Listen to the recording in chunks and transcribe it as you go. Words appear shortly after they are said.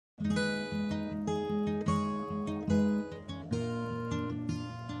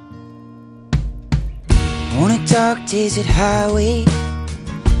On a dark desert highway,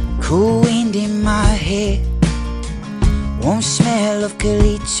 cool wind in my hair, warm smell of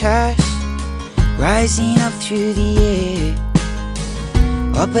colitas rising up through the air.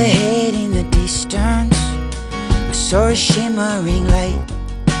 Up ahead in the distance, I saw a shimmering light.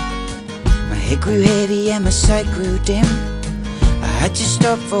 My head grew heavy and my sight grew dim. I had to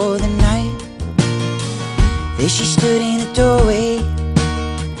stop for the night. There she stood in the doorway.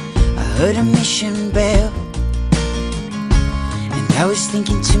 I heard a mission bell, and I was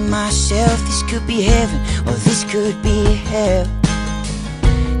thinking to myself, this could be heaven or this could be hell.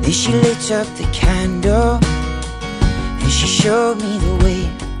 Then she lit up the candle and she showed me the way.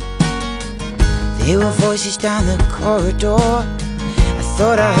 There were voices down the corridor. I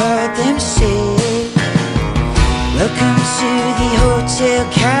thought I heard them say, welcome to the Hotel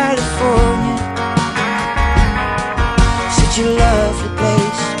California. Such a lovely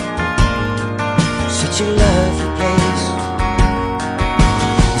place, such a lovely place.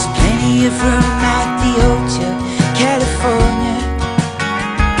 There's plenty of room at the Hotel California,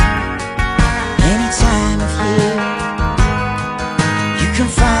 any time of year you can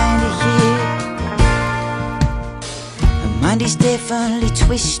find it here. Her mind is definitely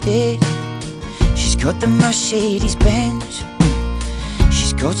twisted. She's got the Mercedes Benz.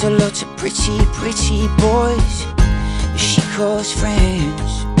 She's got a lot of pretty, pretty boys that she calls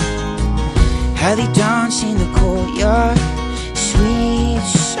friends. How they dance in the courtyard, sweet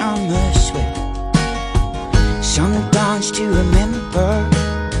summer sweat. Some dance to remember,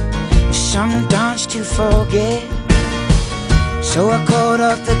 some dance to forget. So I called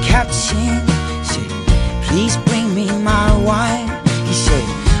up the captain, said, please bring me my wine. He said,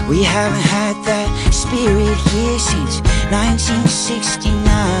 we haven't had that spirit here since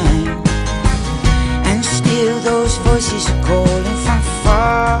 1969. And still those voices are calling from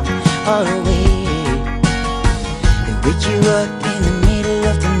far away. They wake you up in the middle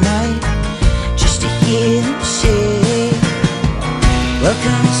of the night just to hear them say,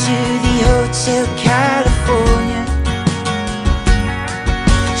 welcome to the Hotel California.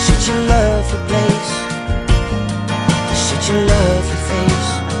 Such a lovely place, such a lovely face.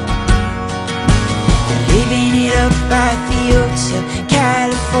 They're living it up at the Hotel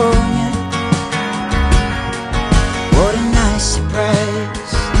California. What a nice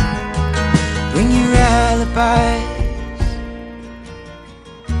surprise, bring your alibis.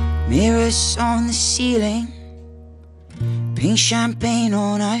 Mirrors on the ceiling, pink champagne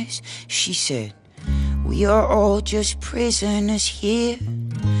on ice. She said, we are all just prisoners here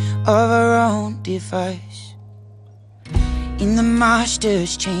of our own device. In the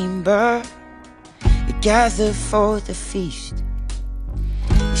master's chamber, they gather for the feast.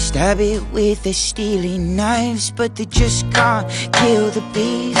 They stab it with their stealing knives, but they just can't kill the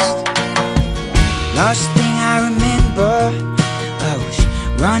beast. Last thing I remember, I was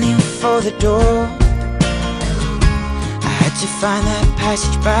running for the door. I had to find that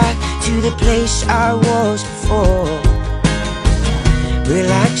passage back to the place I was before.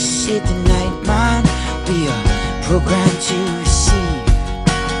 Relax, sit the night, man, we are programmed to receive.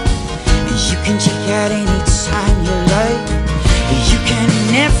 And you can check out any time you like, but you can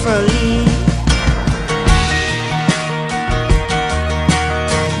never leave.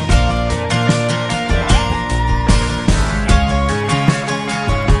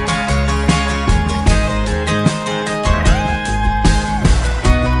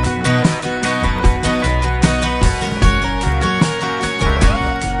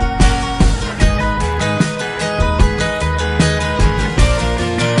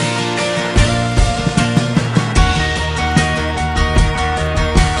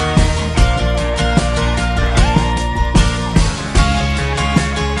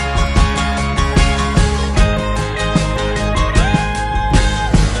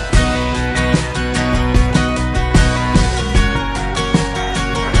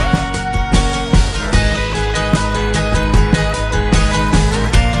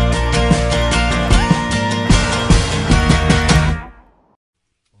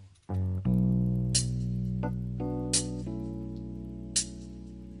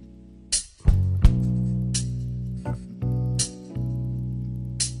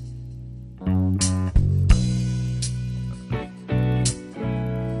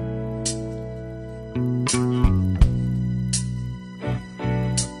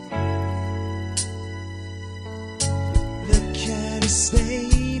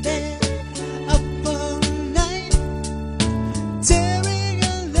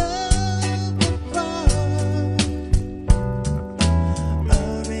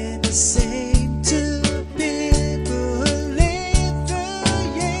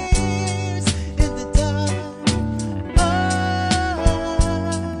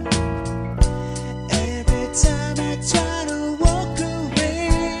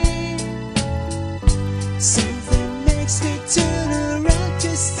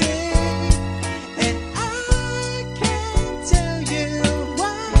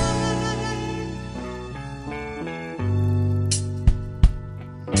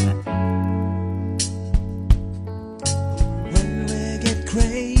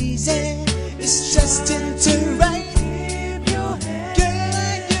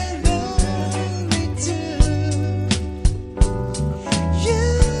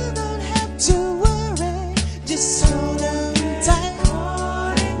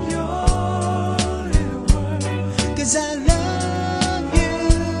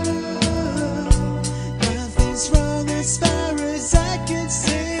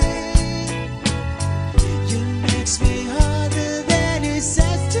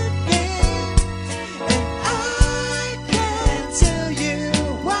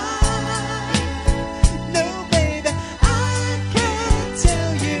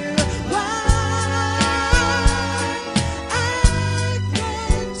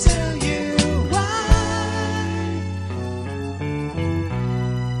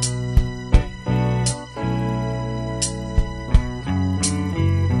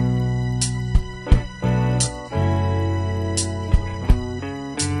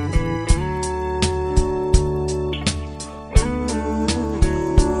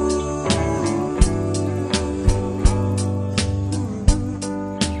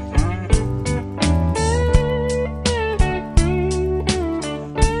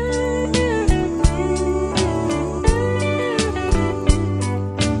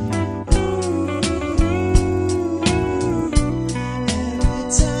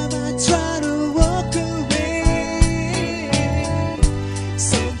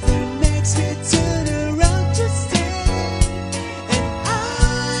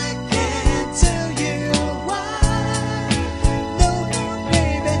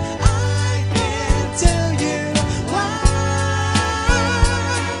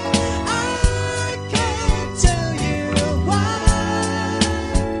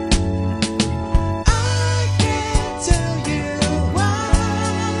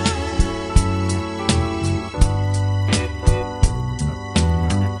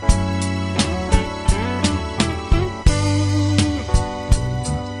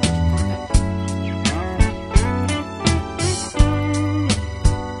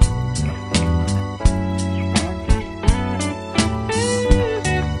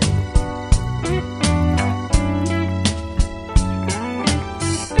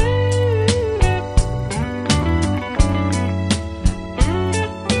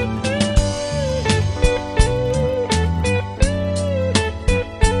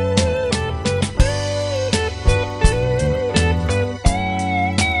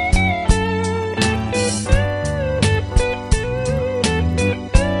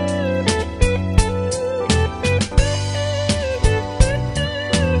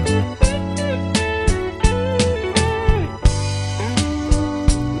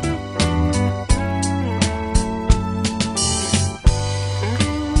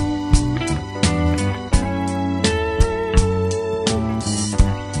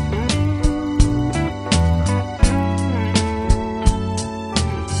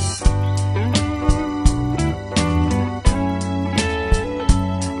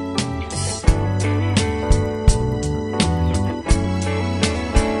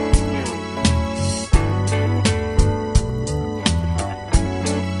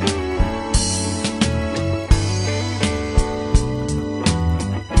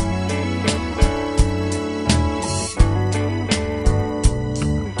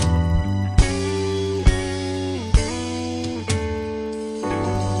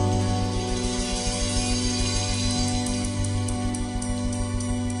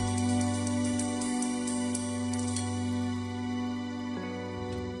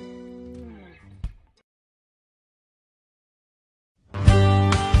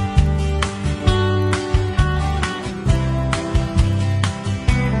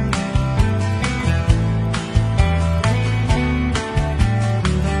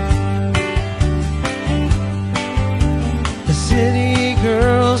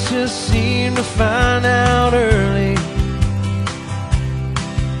 find out early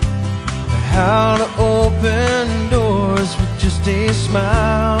how to open doors with just a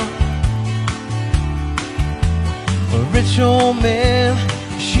smile. A rich old man,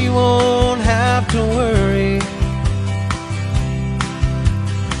 she won't have to worry.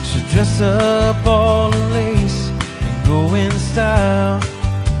 She'll dress up all in lace and go in style.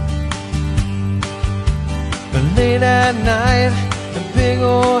 But late at night, the big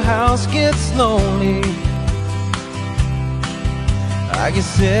old house gets lonely. I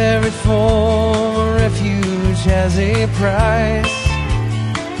guess every form of refuge has a price,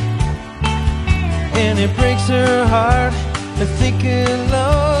 and it breaks her heart to think that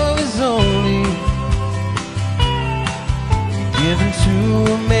love is only given to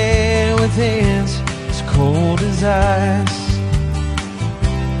a man with hands as cold as ice.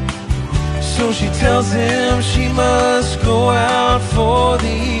 So she tells him she must go out for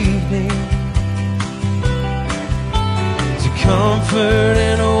the evening to comfort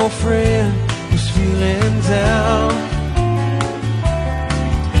an old friend who's feeling down.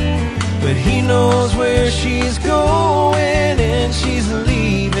 But he knows where she's going and she's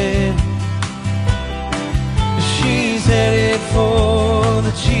leaving. She's headed for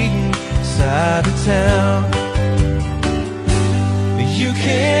the cheating side of town. You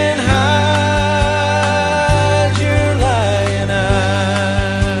can't hide your lying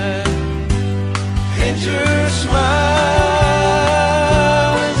eye, and your smile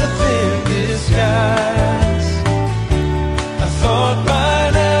is a thin disguise. I thought by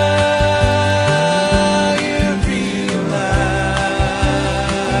now you'd realize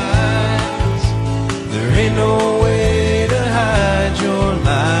there ain't no way to hide your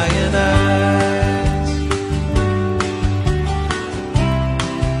lying eye.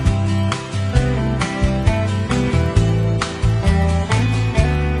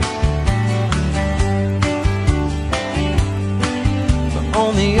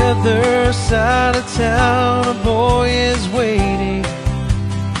 On the other side of town, a boy is waiting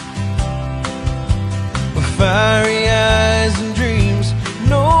with fiery eyes and dreams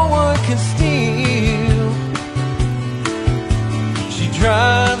no one can steal. She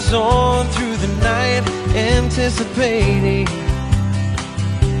drives on through the night, anticipating,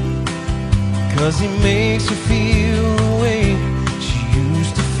 'cause he makes her feel the way she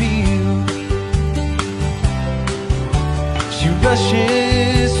used to feel. She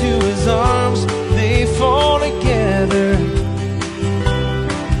rushes to his arms, they fall together.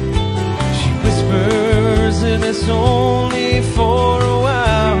 She whispers that it's only for a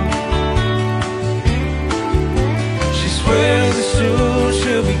while. She swears that soon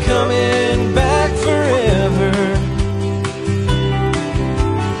she'll be coming back forever.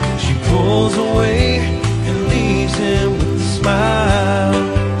 She pulls away and leaves him with a smile.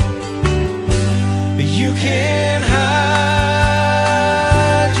 You can't hide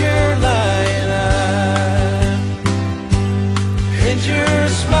your lying eye, and your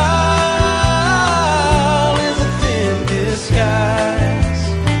smile is a thin disguise.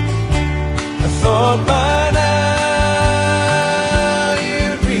 I thought by now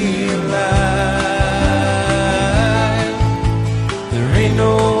you'd realize there ain't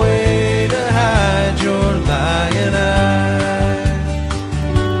no way to hide your lying eye.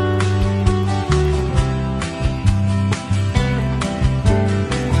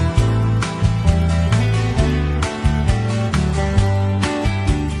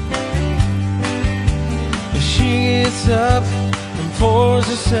 She gets up and pours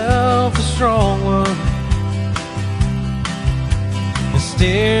herself a strong one and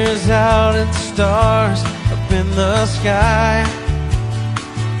stares out at the stars up in the sky.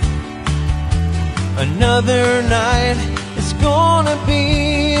 Another night, it's gonna be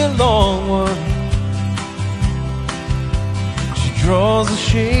a long one. She draws the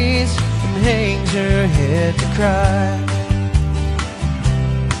shades and hangs her head to cry.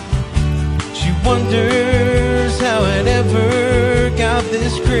 She wonders how it ever got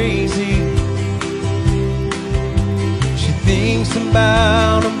this crazy. She thinks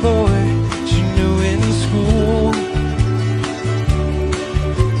about a boy she knew in school.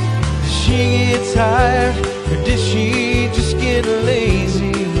 Did she get tired, or did she just get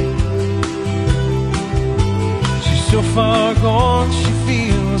lazy? She's so far gone, she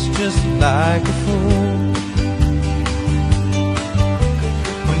feels just like a fool.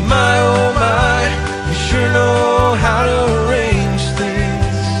 My oh my, you sure know how to arrange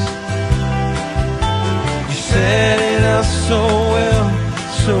things. You set it up so well,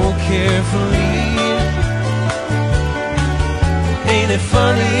 so carefully. Ain't it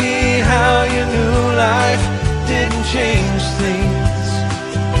funny how your new life didn't change things?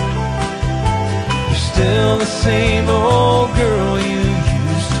 same old girl you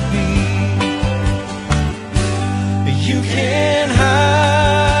used to be. You can't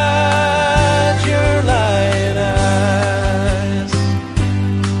hide your lying eyes,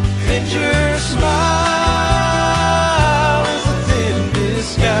 and your smile is a thin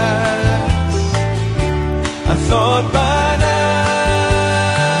disguise. I thought by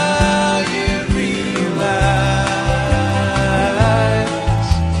now you'd realize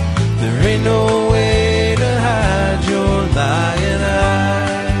there ain't no way to hide your lying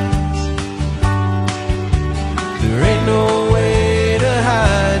eyes. There ain't no way to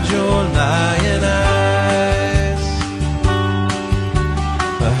hide your lying eyes.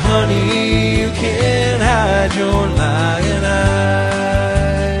 But honey, you can't hide your lying eyes.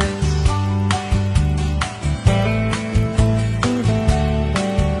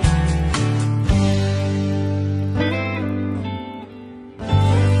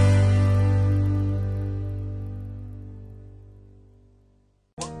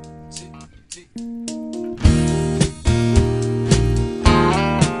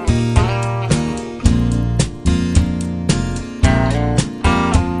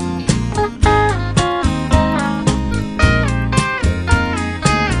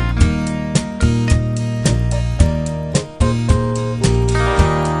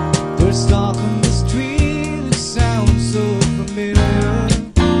 There's talk on the street, it sounds so familiar.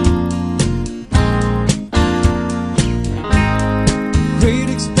 Great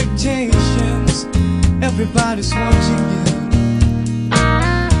expectations, everybody's watching you.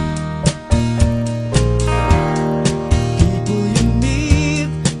 People you meet,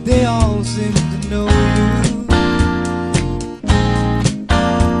 they all seem to know you.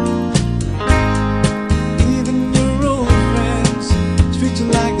 Even your old friends treat you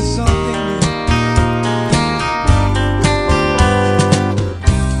like there's something new.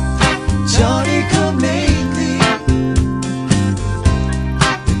 Johnny come lately,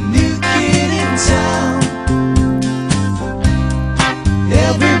 the new kid in town.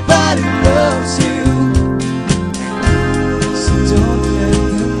 Everybody loves you, so don't let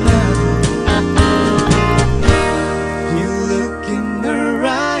them down. You look in their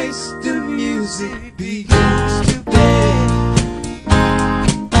eyes, the music begins to play.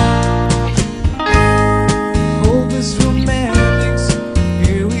 Hopeless romantics,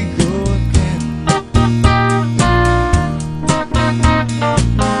 here we go again.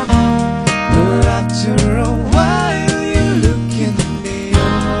 But after a while, you're looking the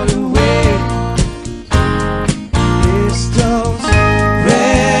other way. It's those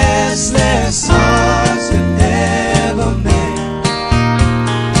restless hearts that never met.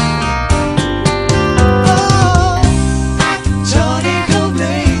 Oh, Johnny come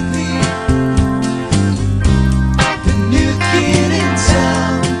lately, the new kid in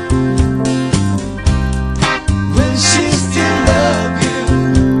town. Will she still love you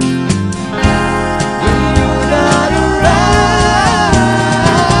when you're not around?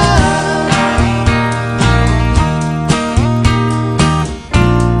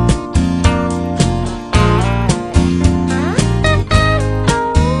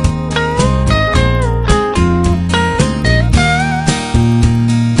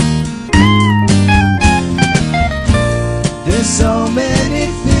 There's so many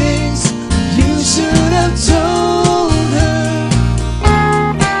things you should have told her,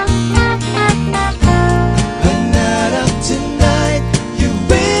 but not up tonight. You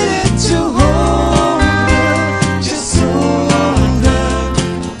waited to hold her, just hold her.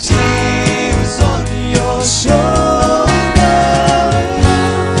 Tears on your shoulder.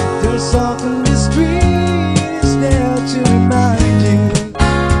 There's talk on the street, is there to remind you.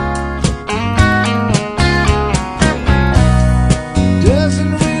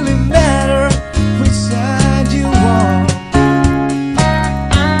 Doesn't really matter which side you on.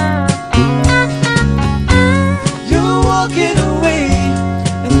 You're walking away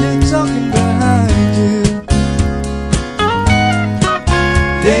and they're talking behind you.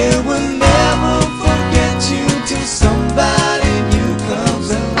 They will never forget you till somebody new comes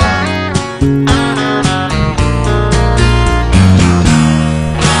along.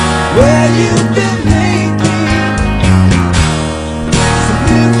 Where you been lately? Some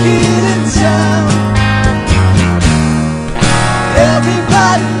new kid in town.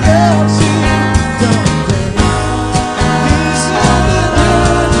 Everybody loves you, don't they? You saw the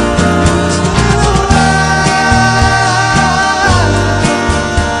hood, you still alive.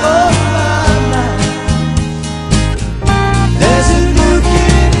 Oh my. There's a new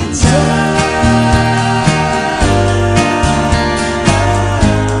kid in town.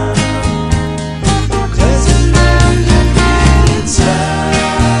 There's a new kid in town.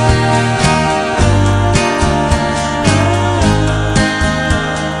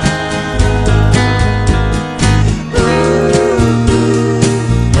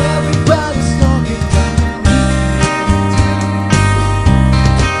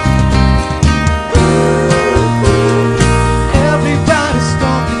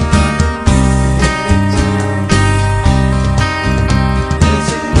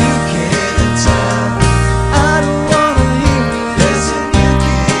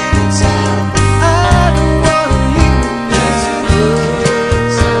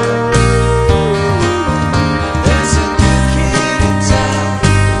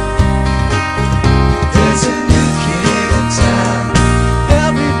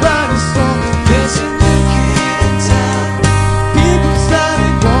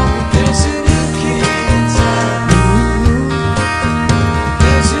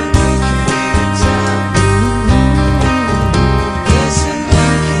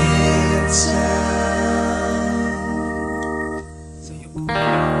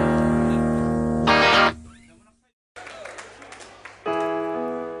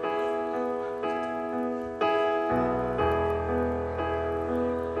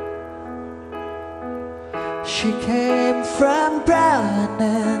 She came from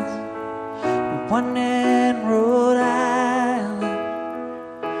Providence, one in Rhode Island,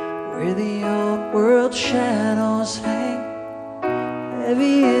 where the old world shadows hang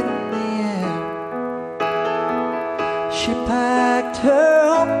heavy in the air. She packed her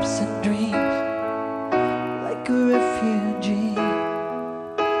hopes and dreams like a refugee,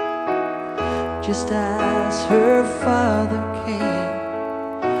 just as her father came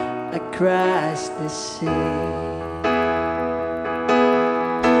like Christ the sea.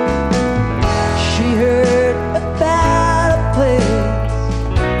 She heard about a place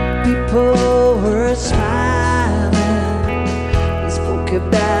people were smiling. They spoke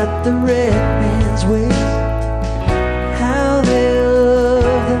about the red man's ways, how they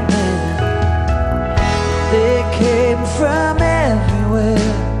loved the man. They came from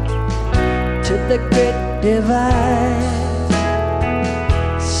everywhere to the great divide,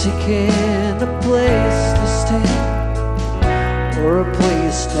 seeking a place to stay or a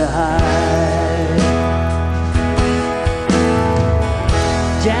place to hide.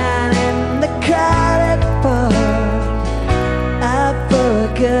 Down in the crowded bar, out for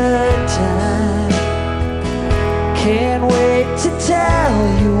a good time. Can't wait to tell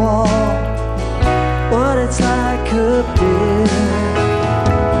you all what it's like up there.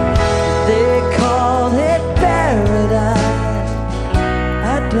 They called it paradise,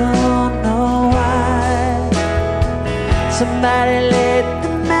 I don't know why. Somebody let the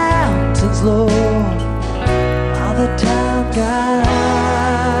mountains low while the town got high.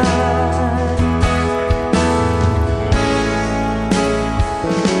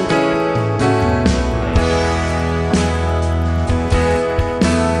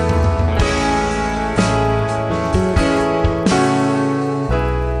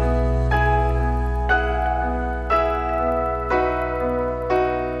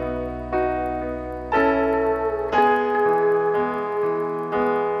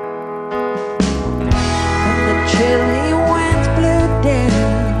 Chilly winds blew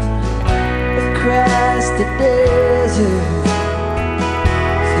down across the desert,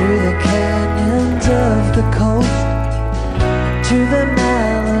 through the canyons of the coast to the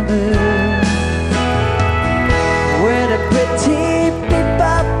Malibu, where the pretty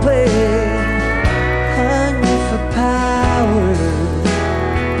people played, hungry for power,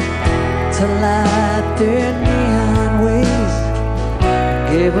 to light their neon ways,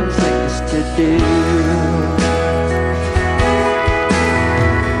 gave them things to do.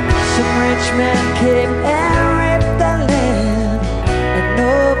 Rich man came and ripped the land, and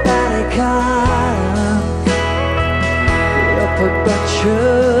nobody caught him. Put up a bunch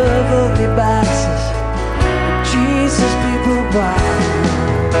of ugly boxes, and Jesus people bought him.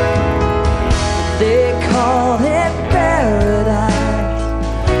 They called it paradise,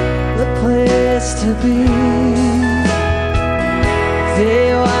 the place to be. They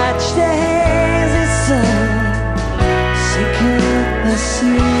watched the hazy sun sink in the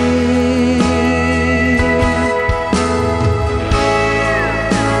sea.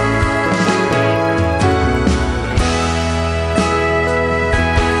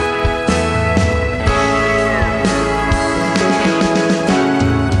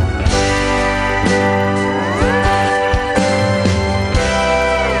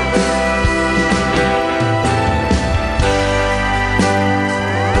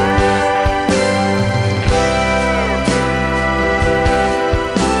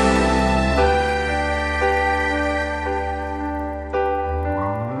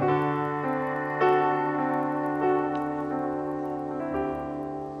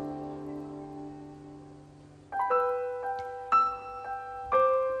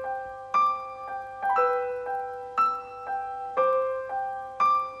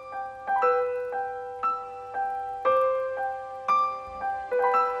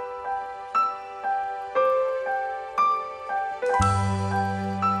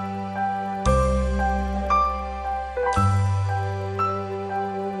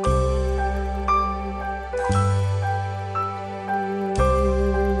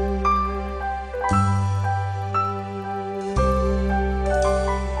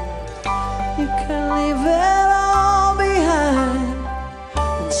 You can leave it all behind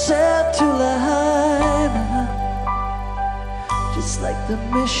and sail to Lahaina, just like the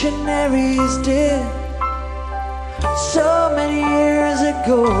missionaries did so many years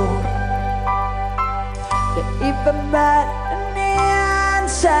ago. They even brought a neon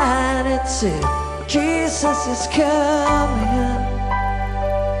sign that said, Jesus is coming.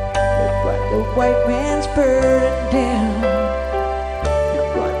 They brought the white man's burden down,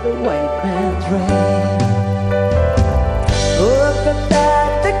 the white man's reign. Look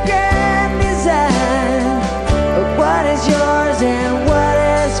about the grand design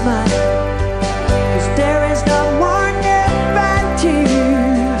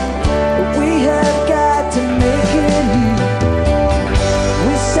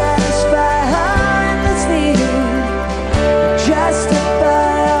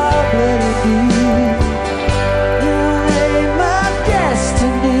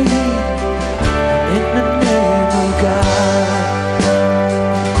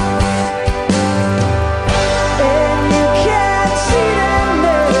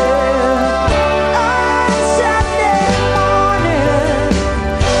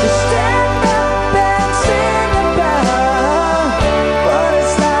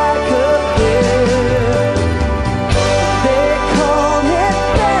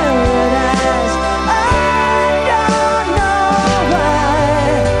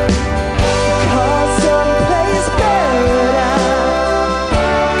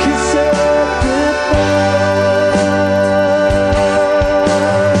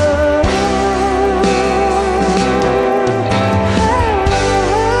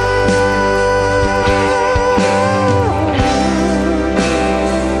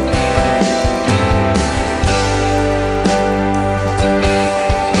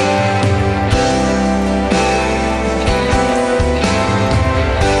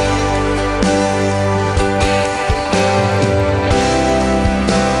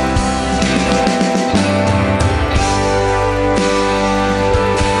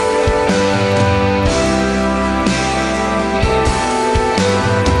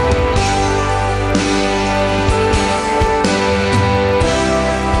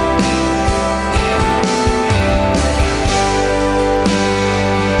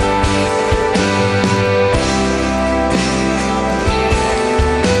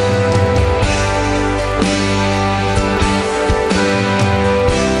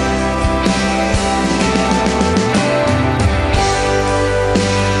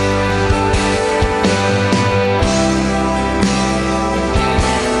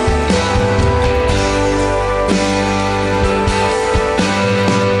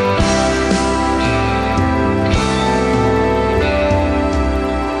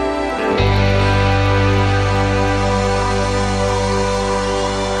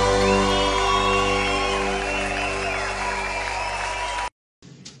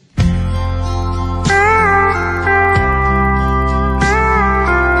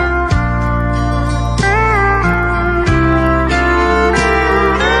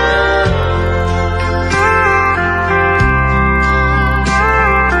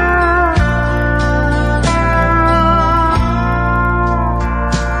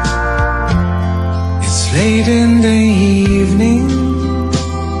late in the evening,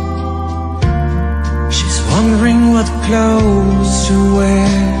 she's wondering what clothes to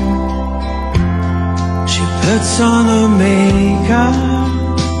wear. She puts on her makeup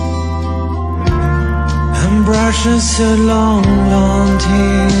and brushes her long blonde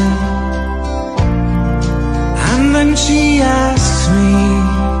hair. And then she asks me,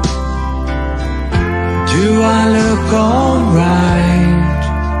 do I look alright?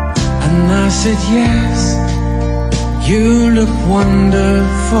 And I said yes, you look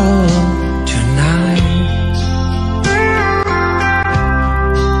wonderful tonight.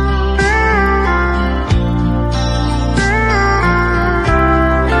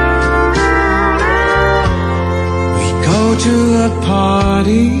 We go to a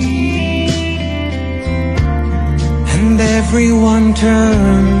party and everyone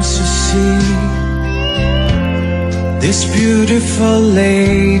turns to see this beautiful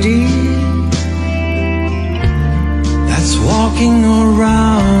lady that's walking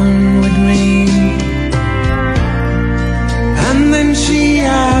around with me. And then she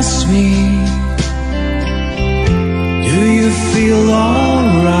asked me, do you feel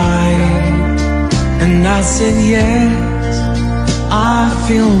alright? And I said yes, I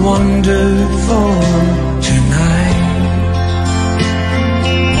feel wonderful tonight.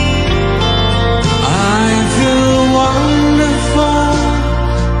 I feel wonderful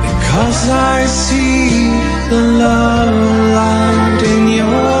because I see the love light in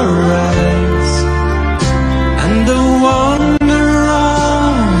your eyes. And the wonder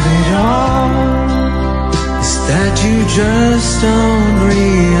of it all is that you just don't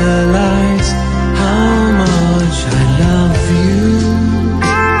realize how much I love you.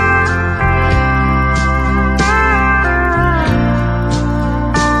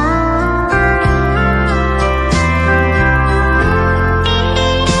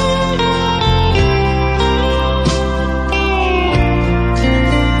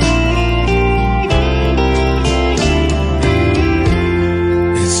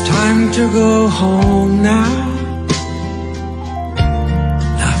 To go home now,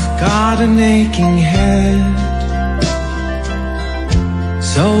 I've got an aching head,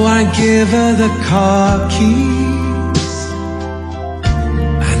 so I give her the car keys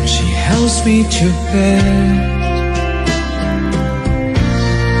and she helps me to bed.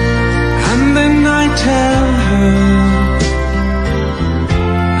 And then I tell her,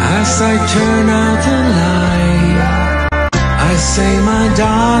 as I turn out the light, I say, my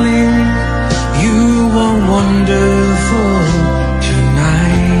darling, you are wonderful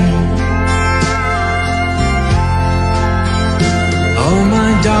tonight. Oh,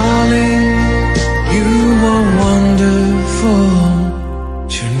 my darling, you are wonderful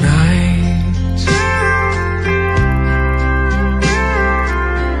tonight.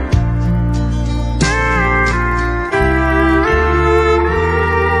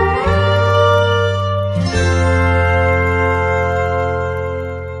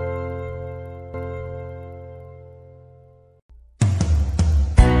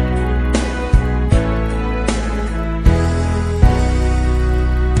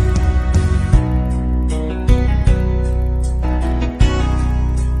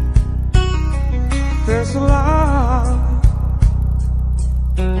 There's a love,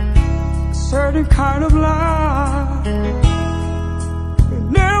 a certain kind of love it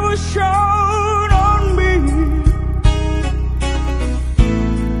never showed on me.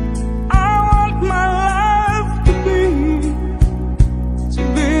 I want my life to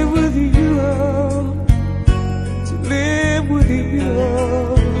live with you, to live with you.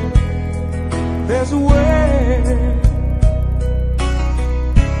 There's a way.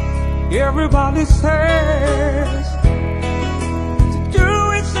 Everybody says to do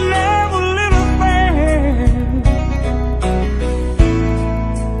it's never little thing.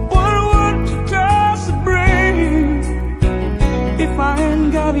 What would it just bring if I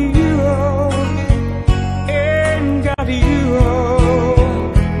ain't got you? Ain't got you.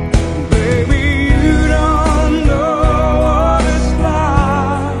 Baby, you don't know what it's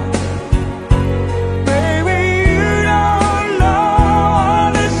like. Baby, you don't know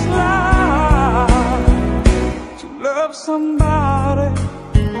what it's like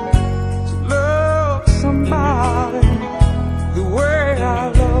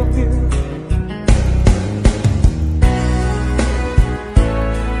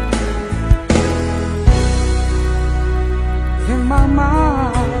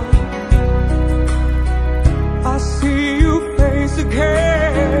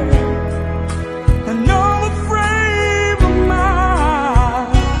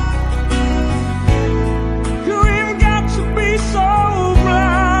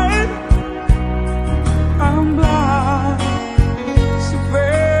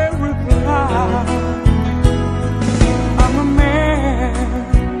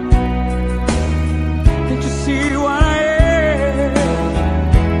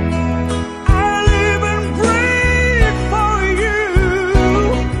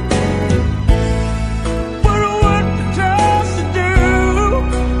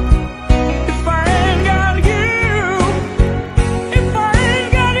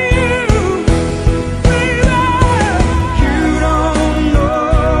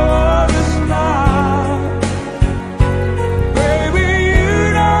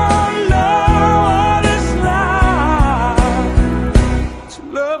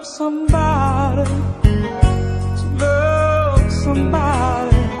love somebody, to love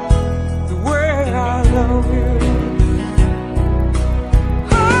somebody the way I love you.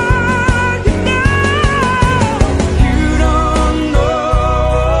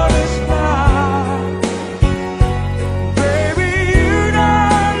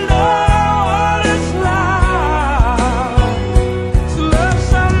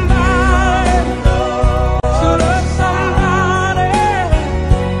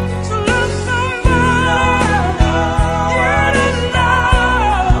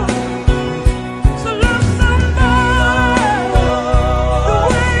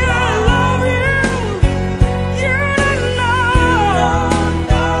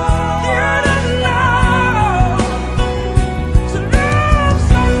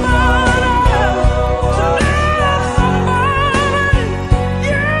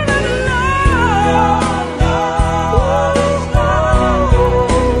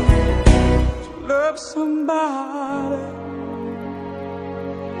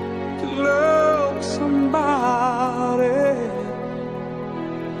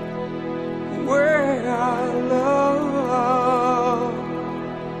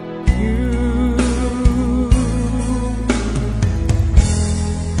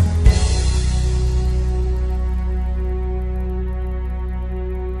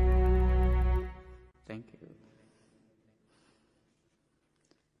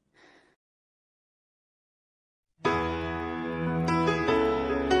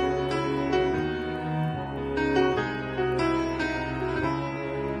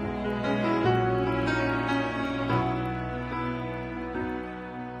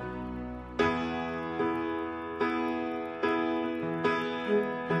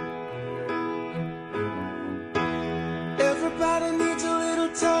 Everybody needs a little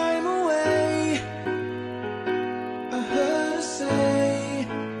time away, I heard her say,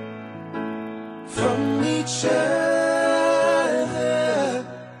 from each other.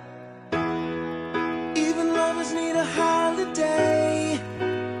 Even lovers need a holiday,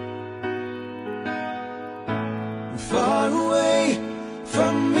 far away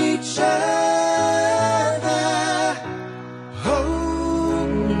from each other. Oh,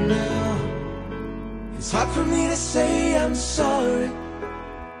 now it's hard for me to say I'm sorry.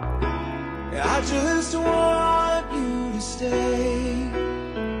 I just want you to stay.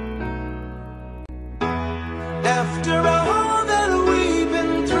 After all that we've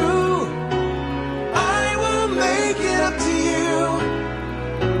been through, I will make it up to you,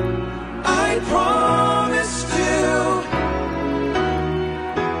 I promise to.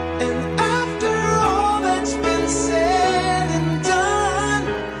 And after all that's been said and done,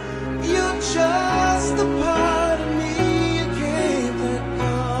 you're just the part of me you can't let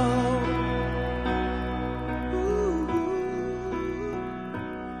go.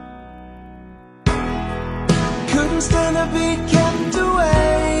 Couldn't stand to be kept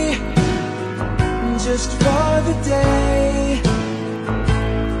away just for the day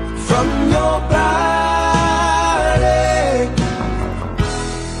from your body.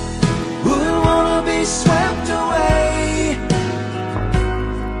 Wouldn't wanna be swept away,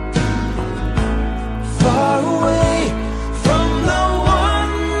 far away from the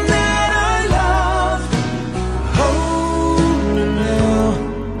one that I love. Oh, now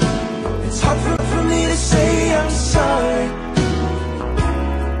it's hard for me to say I'm sorry.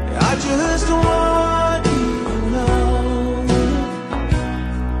 I just want you to know.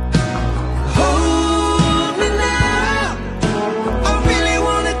 Oh,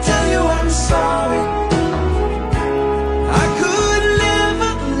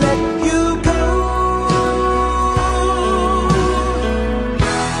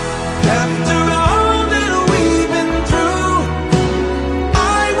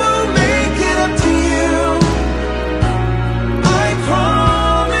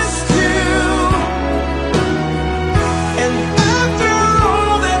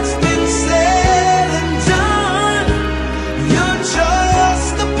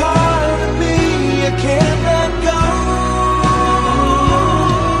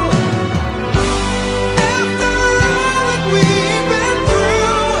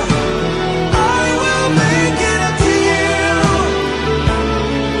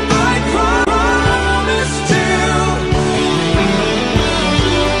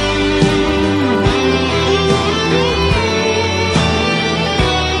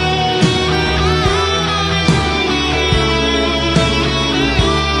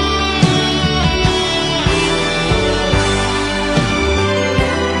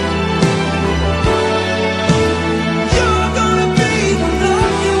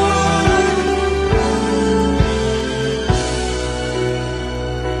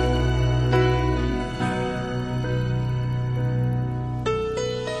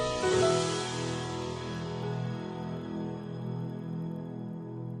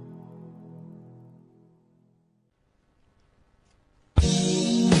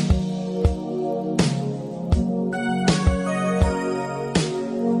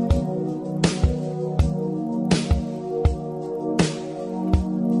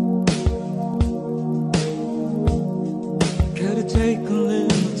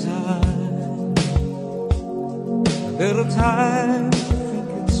 little time to think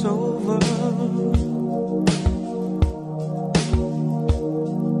it's over.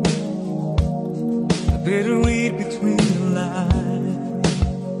 I better read between the lines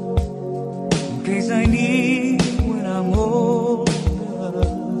in case I need when I'm older.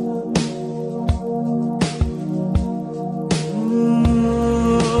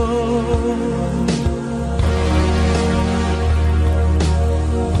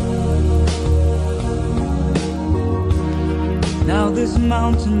 Now this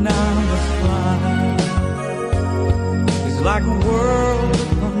mountain I must climb is like a world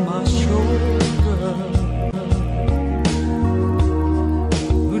upon my shoulder.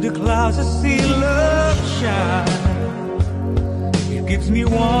 Through the clouds I see love shine. It gives me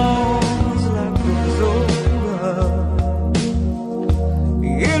warmth, it's like it was over.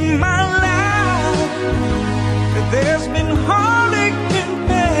 In my life there's been heartache and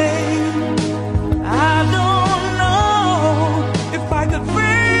pain. I don't know if I could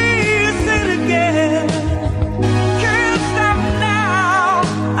face it again. Can't stop now.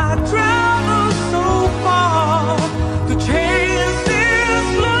 I travel so far to chase this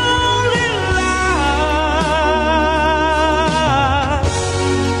lonely life.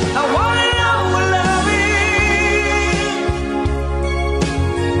 I wanna know what love is.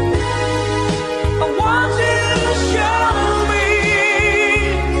 I want you to show me.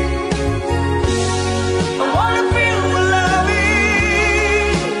 I wanna feel what love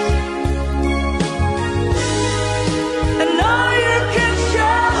is. I know you can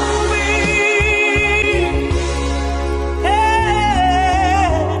show me.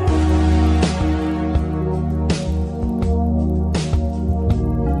 Hey.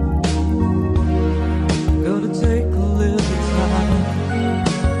 Gonna take a little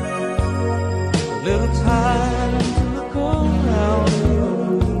time to look around you.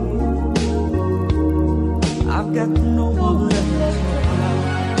 I've got no one left to cry.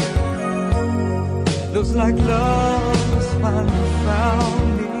 Looks like love has finally found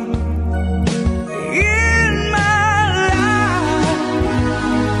me. In my life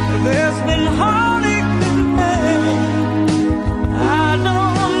there's been heartache and pain. I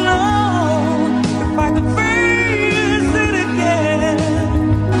don't know if I could face it again.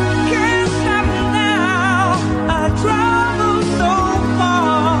 Can't stop now. I travel so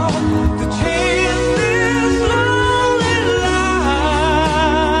far to chase this lonely life.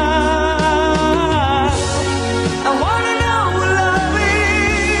 I wanna know what love is.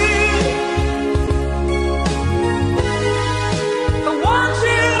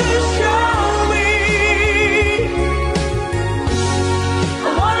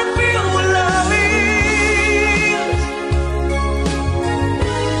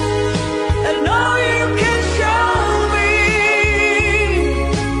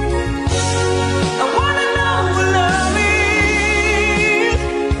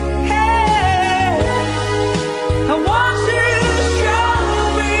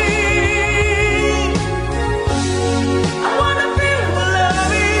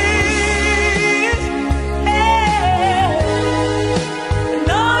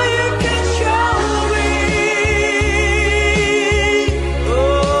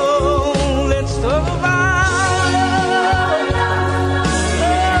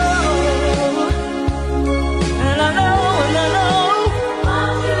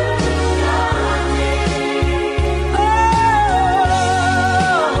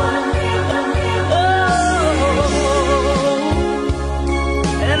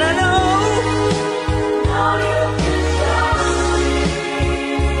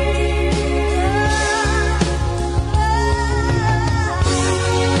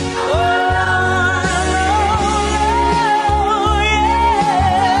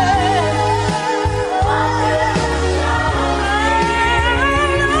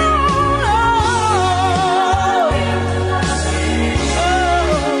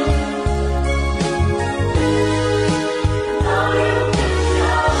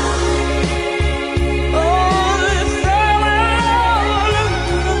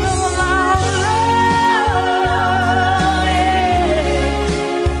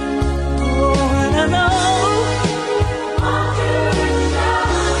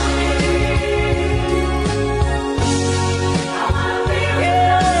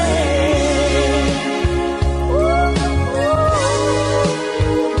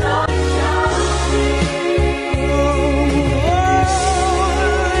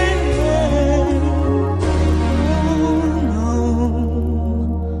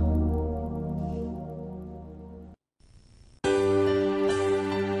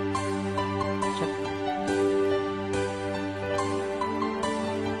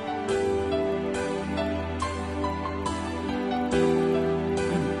 I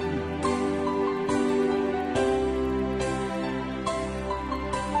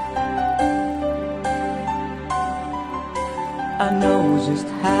know just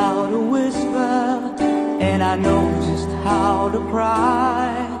how to whisper, and I know just how to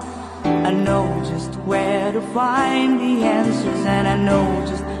cry. I know just where to find the answers, and I know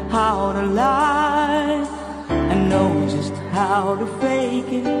just how to lie. I know just how to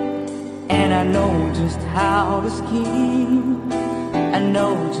fake it, and I know just how to scheme. I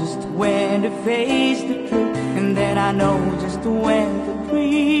know just when to face the truth, and then I know just when to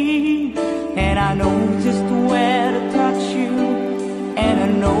dream. And I know just where to touch you, and I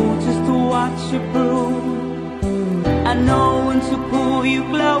know just what you prove. I know when to pull you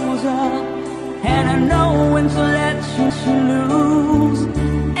closer, and I know when to let you loose.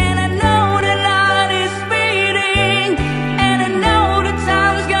 And I know the night is fading, and I know the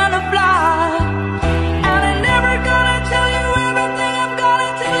time's gonna fly. And I'm never gonna tell you everything I'm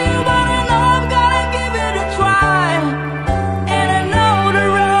gonna tell you, but I know I'm gonna give it a try. And I know the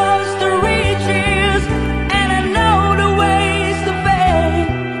roads to riches, and I know the ways to fame.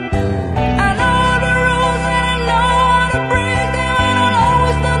 I know the rules, and I know how to break them, and I'll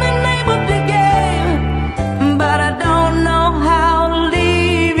always know the name of the game. But I don't know how to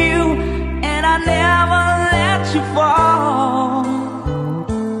leave you, and I never let you fall.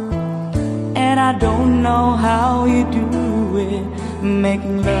 And I don't know how you do it,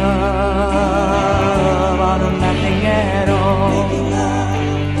 making love out of nothing at all.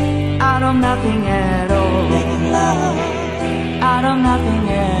 Out of nothing at all. Out of nothing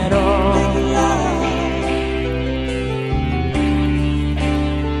at all.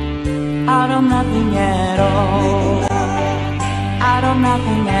 Out of nothing at all. Out of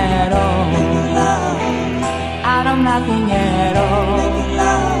nothing at all. Out of nothing at all.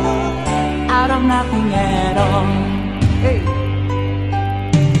 Out of nothing at all. Hey.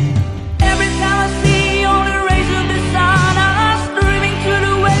 Every time I see you on the rays of the sun, I'm streaming through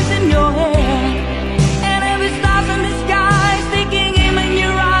the waves in your hair. And every star's in the sky is taking aim in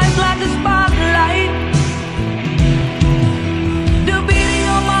your eyes like a spotlight. The beating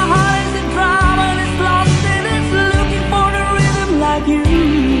of my heart is a drum, and it's lost and it's looking for the rhythm like you.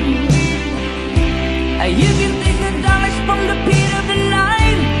 You can take the darkness from the pit of the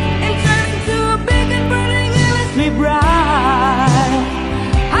night and turn into a big and burning endlessly bright.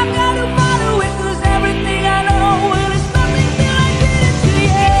 I gotta follow it, 'cause everything I know, well, it's nothing till I get it to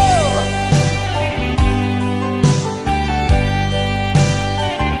you.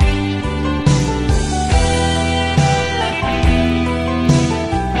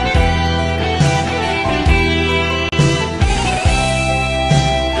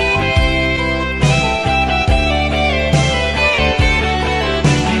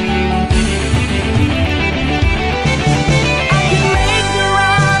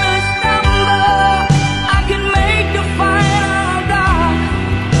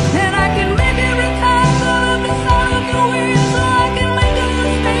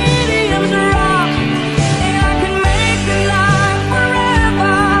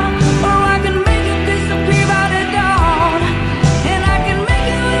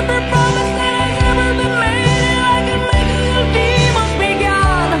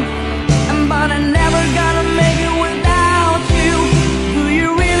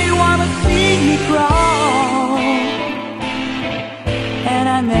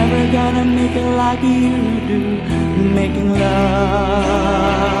 Make it like you do, making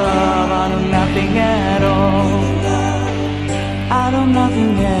love out of nothing at all. Out of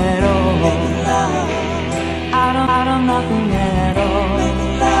nothing at all. Out of nothing at all.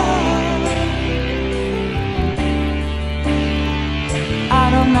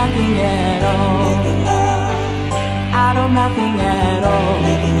 Out of nothing at all. Out of nothing at all.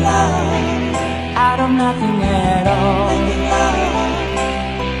 Out of nothing at all.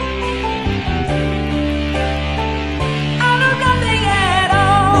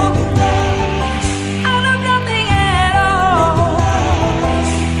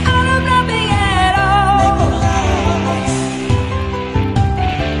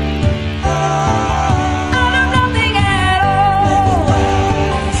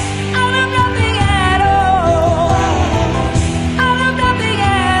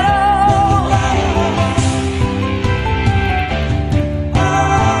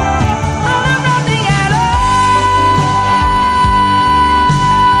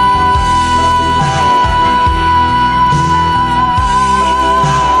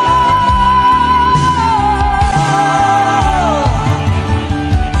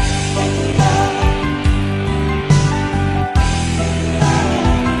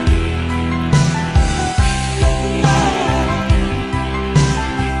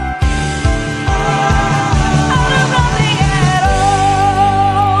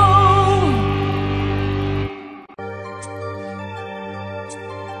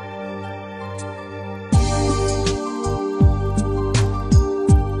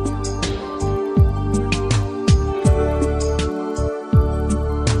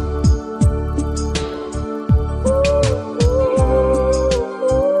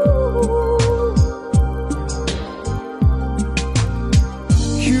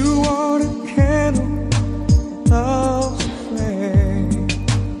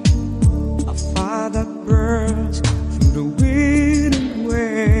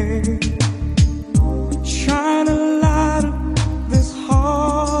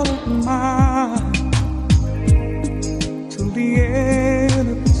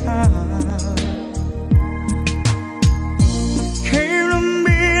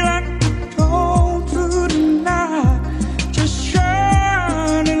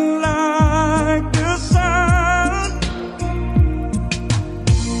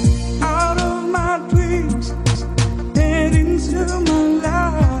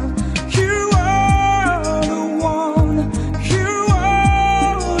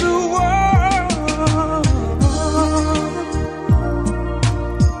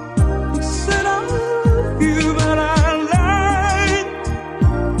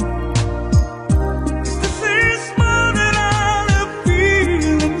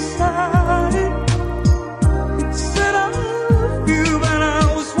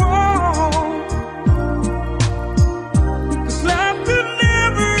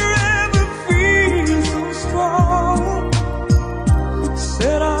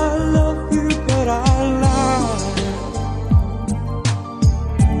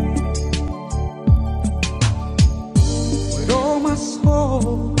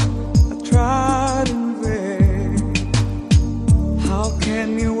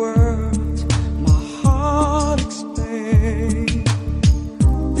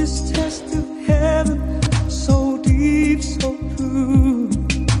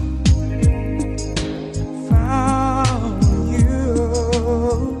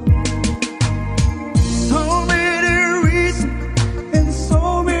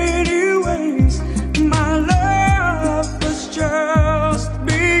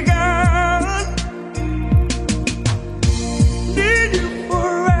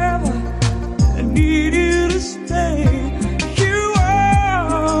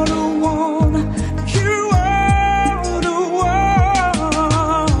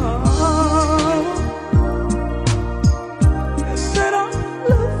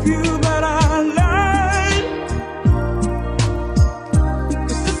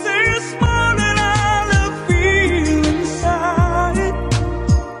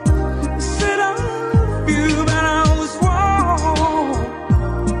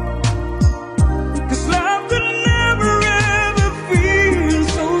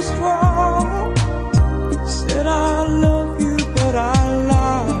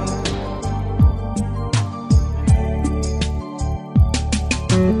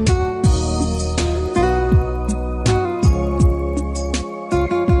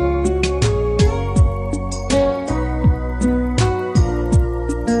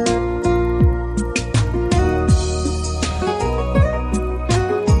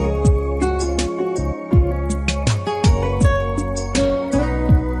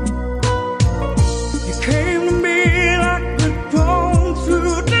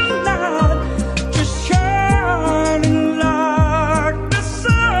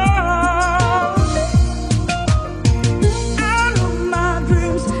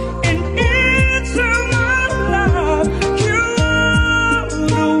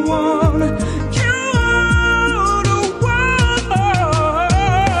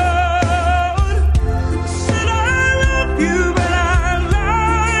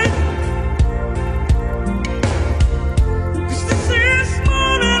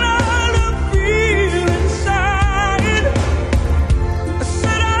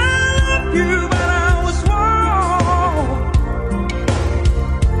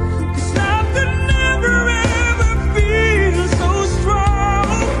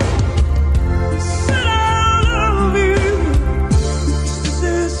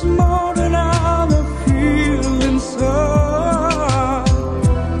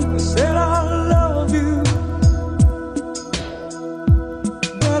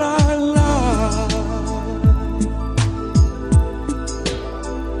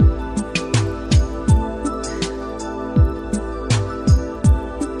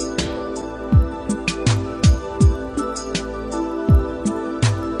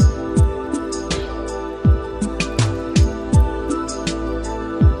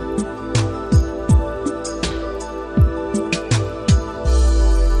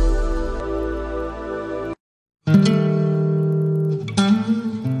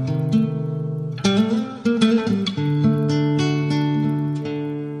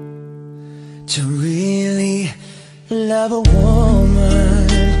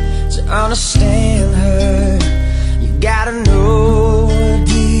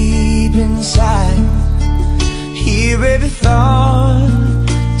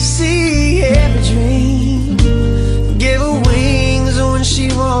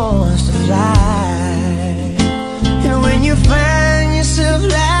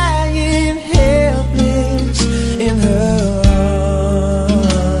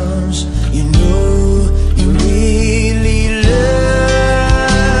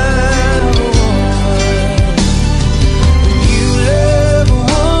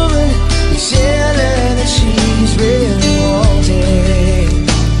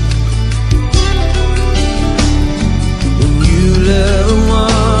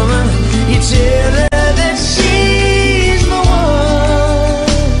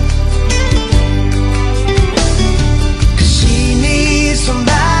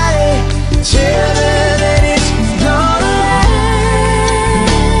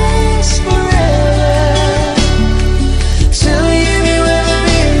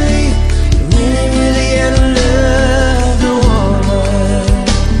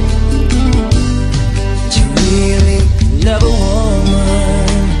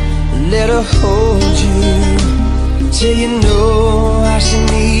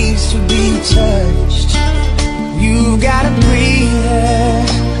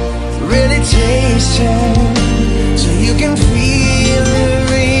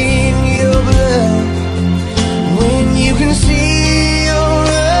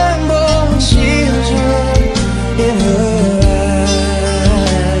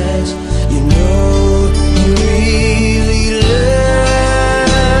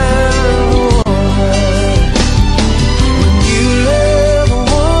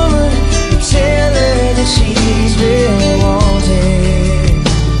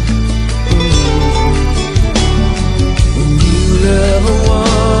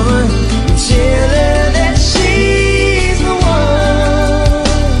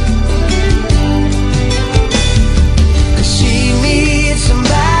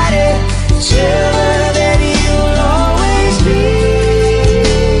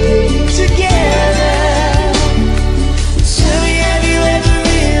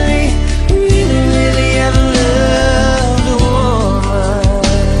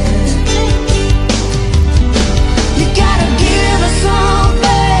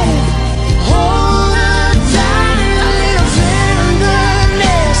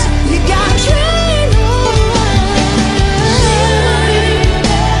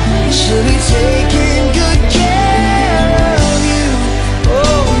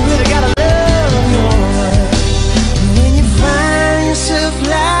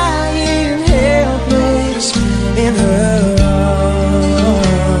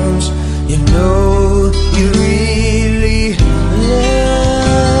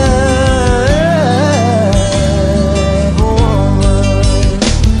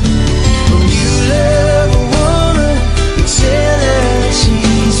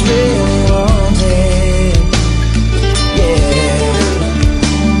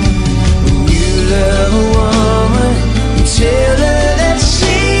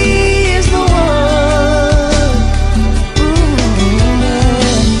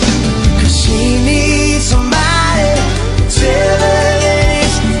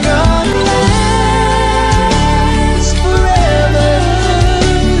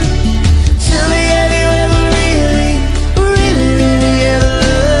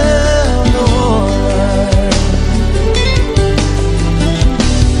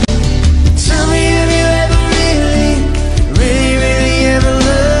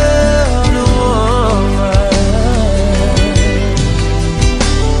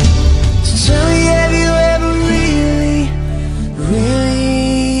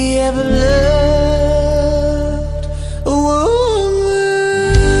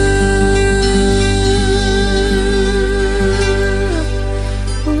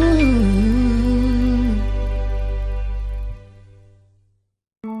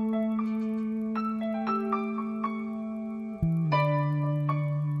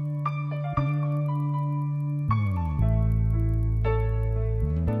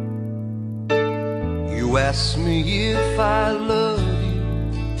 You ask me if I love you,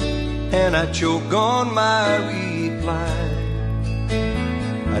 and I choke on my reply.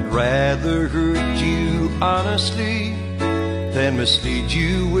 I'd rather hurt you honestly than mislead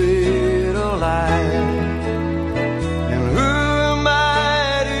you with a lie. And who am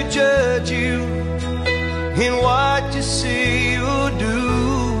I to judge you in what you say or do?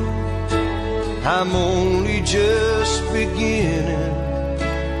 I'm only just beginning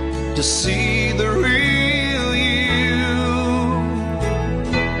to see the real you.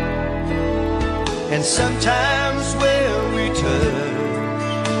 And sometimes when we touch,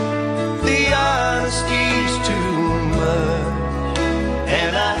 the honesty's too much,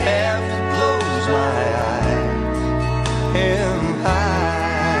 and I have to close my eyes and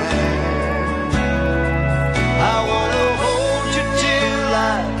hide. I wanna hold you till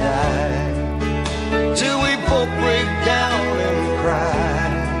I die, till we both break down and cry.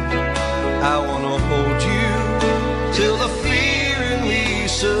 I wanna hold you till the fear in me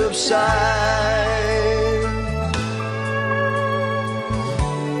subsides.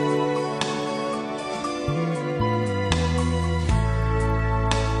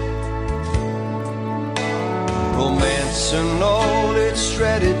 Romance and all its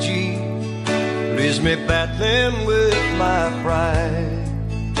strategy leaves me battling with my pride.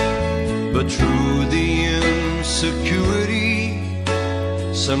 But through the insecurity,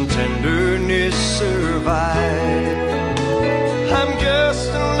 some tenderness survives. I'm just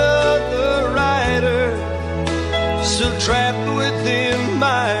another writer, still trapped within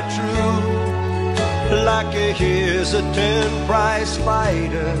my truth, like a hesitant prize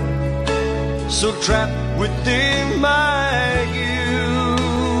fighter, so trapped within my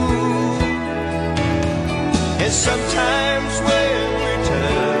youth. And sometimes when we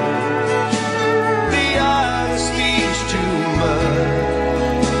touch, the honesty's too much,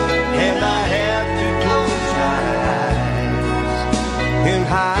 and I have to close my eyes and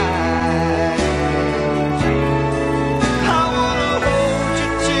hide. I wanna hold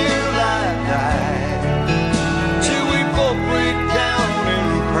you till I die, till we both break down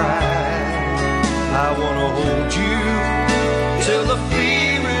and cry. I wanna hold you till the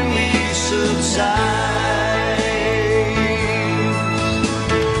fear in me subsides.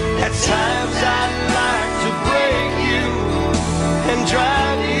 At times I'd like to break you and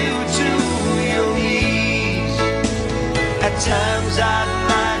drive you to your knees. At times I'd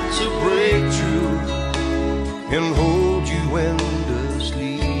like to break through and hold you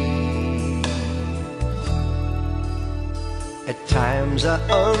endlessly. At times I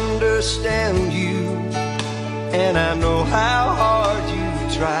understand you, and I know how hard you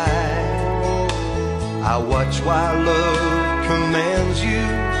try. I watch while love commands you,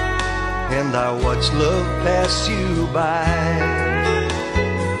 and I watch love pass you by.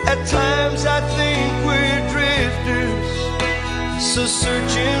 At times I think we're drifters, so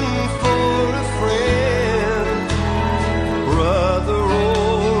searching for a friend, brother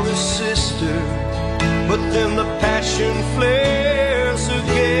or a sister, but then the passion flares.